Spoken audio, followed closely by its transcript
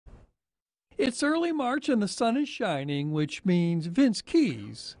It's early March and the sun is shining, which means Vince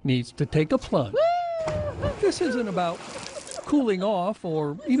Keys needs to take a plunge. This isn't about cooling off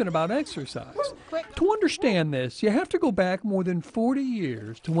or even about exercise. To understand this, you have to go back more than 40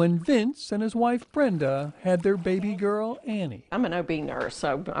 years to when Vince and his wife Brenda had their baby girl, Annie. I'm an OB nurse,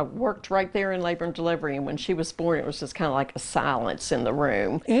 so I worked right there in labor and delivery, and when she was born, it was just kind of like a silence in the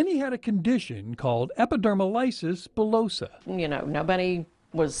room. Annie had a condition called epidermolysis bullosa. You know, nobody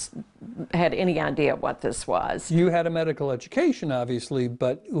had any idea what this was. You had a medical education, obviously,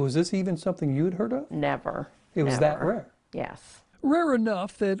 but was this even something you'd heard of? Never. It was that rare? Yes. Rare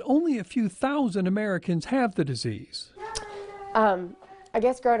enough that only a few thousand Americans have the disease. I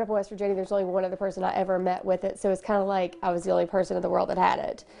guess growing up in West Virginia, there's only one other person I ever met with it, so it's kind of like I was the only person in the world that had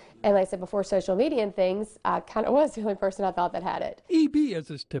it. And like I said, before social media and things, I kind of was the only person I thought that had it. EB, as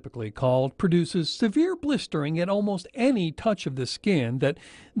it's typically called, produces severe blistering at almost any touch of the skin that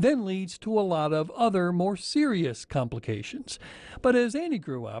then leads to a lot of other more serious complications. But as Annie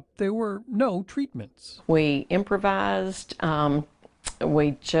grew up, there were no treatments. We improvised.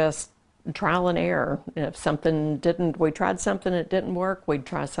 We just trial and error. If something didn't, we tried something, it didn't work, we'd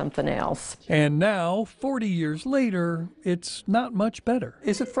try something else. And now, 40 years later, it's not much better.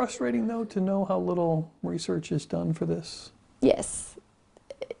 Is it frustrating, though, to know how little research is done for this? Yes,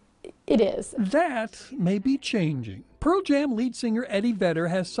 it is. That may be changing. Pearl Jam lead singer Eddie Vedder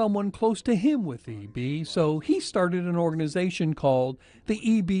has someone close to him with EB, so he started an organization called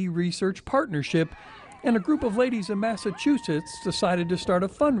the EB Research Partnership, and a group of ladies in Massachusetts decided to start a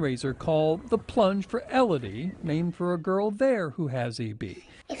fundraiser called The Plunge for Elodie, named for a girl there who has EB.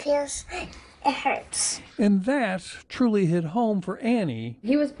 It hurts. And that truly hit home for Annie.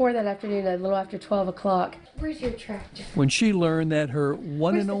 He was born that afternoon a little after 12 o'clock. Where's your tractor? When she learned that her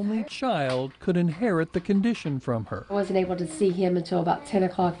one and only child could inherit the condition from her. I wasn't able to see him until about 10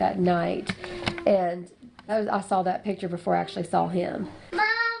 o'clock that night, and I saw that picture before I actually saw him.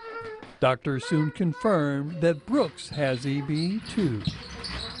 Doctors soon confirmed that Brooks has EB too.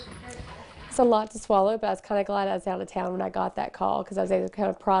 It's a lot to swallow, but I was kind of glad I was out of town when I got that call because I was able to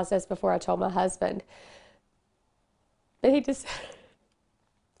kind of process before I told my husband. But he just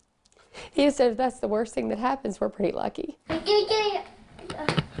said if that's the worst thing that happens, we're pretty lucky.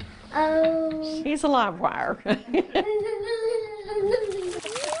 He's a live wire.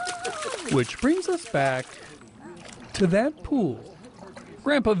 Which brings us back to that pool.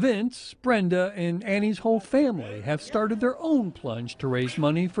 Grandpa Vince, Brenda, and Annie's whole family have started their own plunge to raise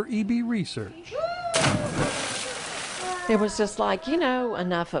money for EB research. It was just like, you know,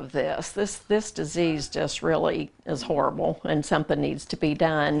 enough of this. This disease just really is horrible, and something needs to be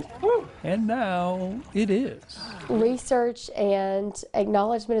done. And now it is. Research and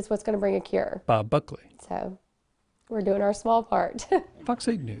acknowledgement is what's going to bring a cure. Bob Buckley. So we're doing our small part. Fox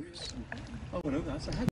 8 News.